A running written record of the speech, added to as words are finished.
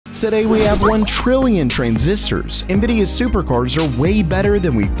Today we have 1 trillion transistors. Nvidia's supercards are way better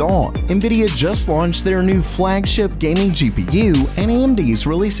than we thought. Nvidia just launched their new flagship gaming GPU, and AMD's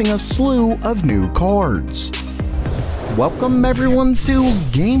releasing a slew of new cards. Welcome everyone to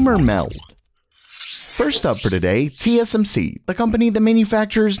Gamer Meld. First up for today, TSMC, the company that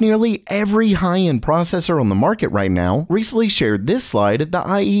manufactures nearly every high-end processor on the market right now, recently shared this slide at the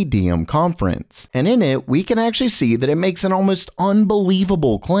IEDM conference. And in it, we can actually see that it makes an almost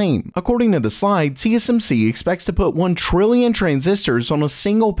unbelievable claim. According to the slide, TSMC expects to put 1 trillion transistors on a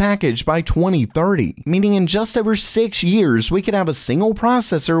single package by 2030, meaning in just over 6 years, we could have a single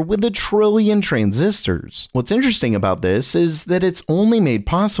processor with 1 trillion transistors. What's interesting about this is that it's only made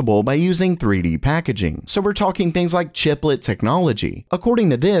possible by using 3D packaging. So we're talking things like chiplet technology.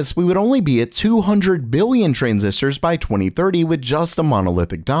 According to this, we would only be at 200 billion transistors by 2030 with just a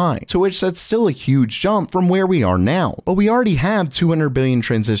monolithic die, to which that's still a huge jump from where we are now. But we already have 200 billion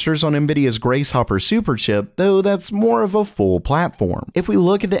transistors on Nvidia's Grace Hopper superchip, though that's more of a full platform. If we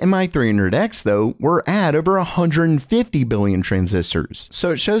look at the MI300X though, we're at over 150 billion transistors,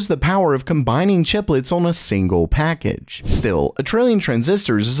 so it shows the power of combining chiplets on a single package. Still, 1 trillion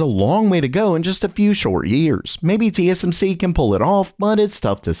transistors is a long way to go in just a few short years. Maybe TSMC can pull it off, but it's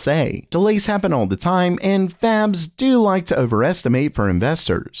tough to say. Delays happen all the time, and fabs do like to overestimate for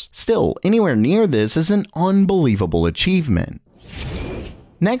investors. Still, anywhere near this is an unbelievable achievement.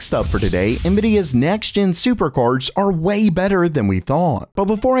 Next up for today, Nvidia's next-gen supercards are way better than we thought. But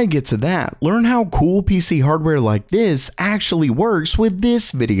before I get to that, learn how cool PC hardware like this actually works with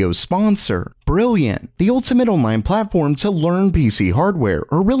this video sponsor. Brilliant, the ultimate online platform to learn PC hardware,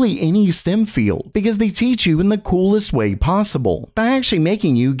 or really any STEM field, because they teach you in the coolest way possible, by actually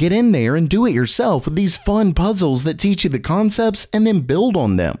making you get in there and do it yourself with these fun puzzles that teach you the concepts and then build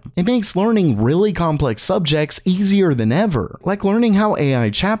on them. It makes learning really complex subjects easier than ever, like learning how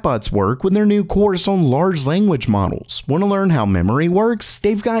AI chatbots work with their new course on large language models. Want to learn how memory works?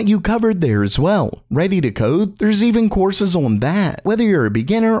 They've got you covered there as well. Ready to code? There's even courses on that. Whether you're a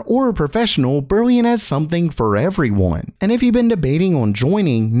beginner or a professional, Brilliant has something for everyone. And if you've been debating on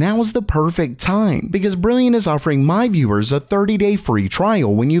joining, now is the perfect time, because Brilliant is offering my viewers a 30-day free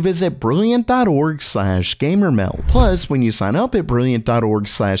trial when you visit brilliant.org/gamermeld. Plus, when you sign up at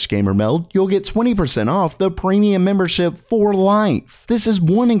brilliant.org/gamermeld, you'll get 20% off the premium membership for life. This is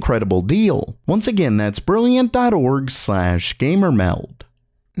one incredible deal. Once again, that's brilliant.org/gamermeld.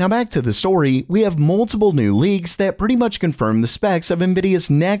 Now back to the story, we have multiple new leaks that pretty much confirm the specs of Nvidia's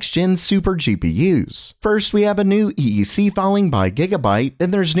next-gen super GPUs. First, we have a new EEC filing by Gigabyte,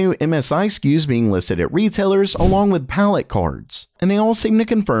 then there's new MSI SKUs being listed at retailers along with palette cards. And they all seem to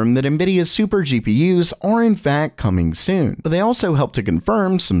confirm that Nvidia's super GPUs are in fact coming soon, but they also help to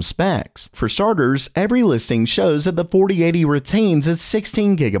confirm some specs. For starters, every listing shows that the 4080 retains its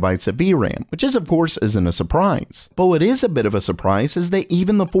 16 gigabytes of VRAM, which of course isn't a surprise. But what is a bit of a surprise is that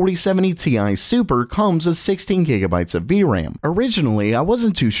even the 4070 Ti Super comes with 16 gigabytes of VRAM. Originally, I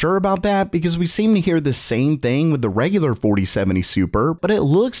wasn't too sure about that because we seem to hear the same thing with the regular 4070 Super, but it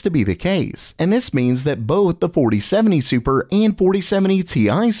looks to be the case. And this means that both the 4070 Super and 4070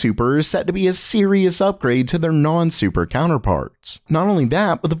 Ti Super is set to be a serious upgrade to their non-Super counterparts. Not only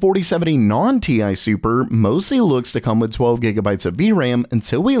that, but the 4070 non-Ti Super mostly looks to come with 12 gigabytes of VRAM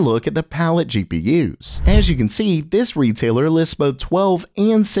until we look at the palette GPUs. As you can see, this retailer lists both 12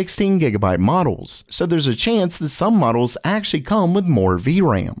 and 16 gigabyte models, so there's a chance that some models actually come with more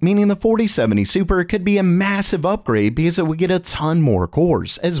VRAM, meaning the 4070 Super could be a massive upgrade because it would get a ton more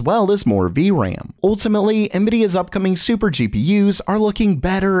cores, as well as more VRAM. Ultimately, Nvidia's upcoming super GPUs are looking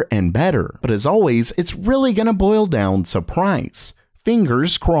better and better, but as always, it's really gonna boil down to price.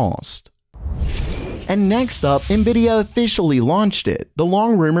 Fingers crossed. And next up, Nvidia officially launched it. The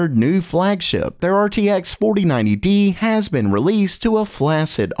long-rumored new flagship, their RTX 4090D, has been released to a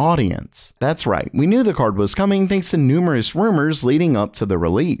flaccid audience. That's right, we knew the card was coming thanks to numerous rumors leading up to the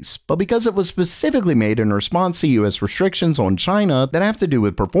release, but because it was specifically made in response to US restrictions on China that have to do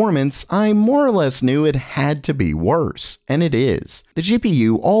with performance, I more or less knew it had to be worse. And it is. The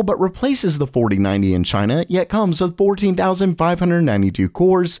GPU all but replaces the 4090 in China, yet comes with 14,592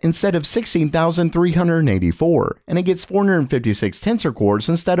 cores instead of 16,384, and it gets 456 tensor cores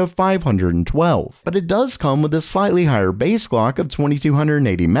instead of 512. But it does come with a slightly higher base clock of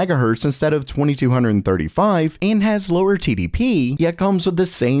 2280 MHz instead of 2235, and has lower TDP, yet comes with the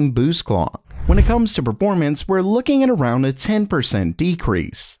same boost clock. When it comes to performance, we're looking at around a 10%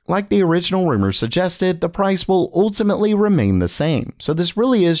 decrease. Like the original rumor suggested, the price will ultimately remain the same, so this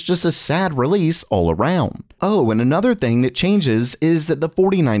really is just a sad release all around. Oh, and another thing that changes is that the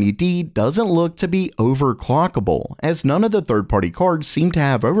 4090D doesn't look to be overclockable, as none of the third-party cards seem to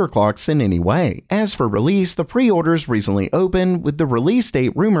have overclocks in any way. As for release, the pre-orders recently opened, with the release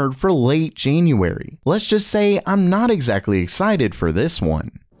date rumored for late January. Let's just say I'm not exactly excited for this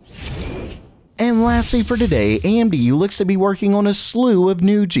one. And lastly for today, AMD looks to be working on a slew of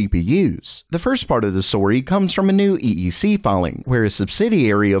new GPUs. The first part of the story comes from a new EEC filing, where a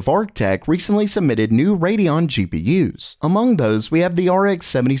subsidiary of ArcTech recently submitted new Radeon GPUs. Among those, we have the RX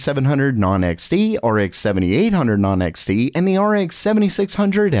 7700 Non-XT, RX 7800 Non-XT, and the RX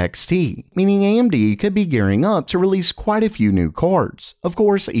 7600 XT, meaning AMD could be gearing up to release quite a few new cards. Of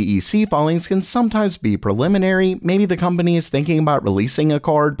course, EEC filings can sometimes be preliminary, maybe the company is thinking about releasing a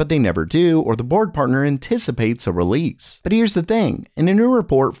card but they never do, or the board partner anticipates a release. But here's the thing, in a new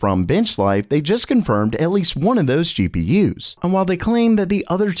report from BenchLife, they just confirmed at least one of those GPUs. And while they claim that the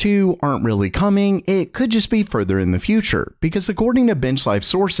other two aren't really coming, it could just be further in the future, because according to BenchLife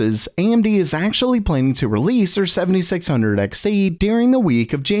sources, AMD is actually planning to release their 7600 XT during the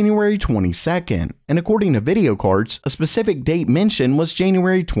week of January 22nd. And according to video cards, a specific date mentioned was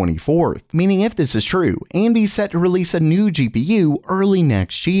January 24th, meaning if this is true, AMD is set to release a new GPU early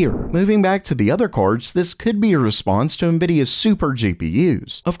next year. Moving back to the other cards, this could be a response to Nvidia's super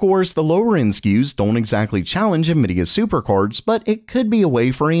GPUs. Of course, the lower end SKUs don't exactly challenge Nvidia's super cards, but it could be a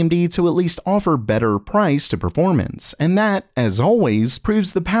way for AMD to at least offer better price to performance, and that, as always,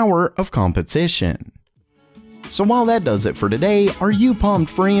 proves the power of competition. So while that does it for today, are you pumped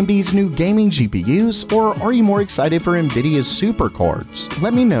for AMD's new gaming GPUs, or are you more excited for Nvidia's super cards?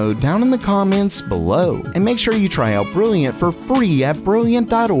 Let me know down in the comments below, and make sure you try out Brilliant for free at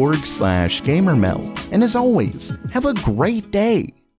brilliant.org/gamermelt. And as always, have a great day!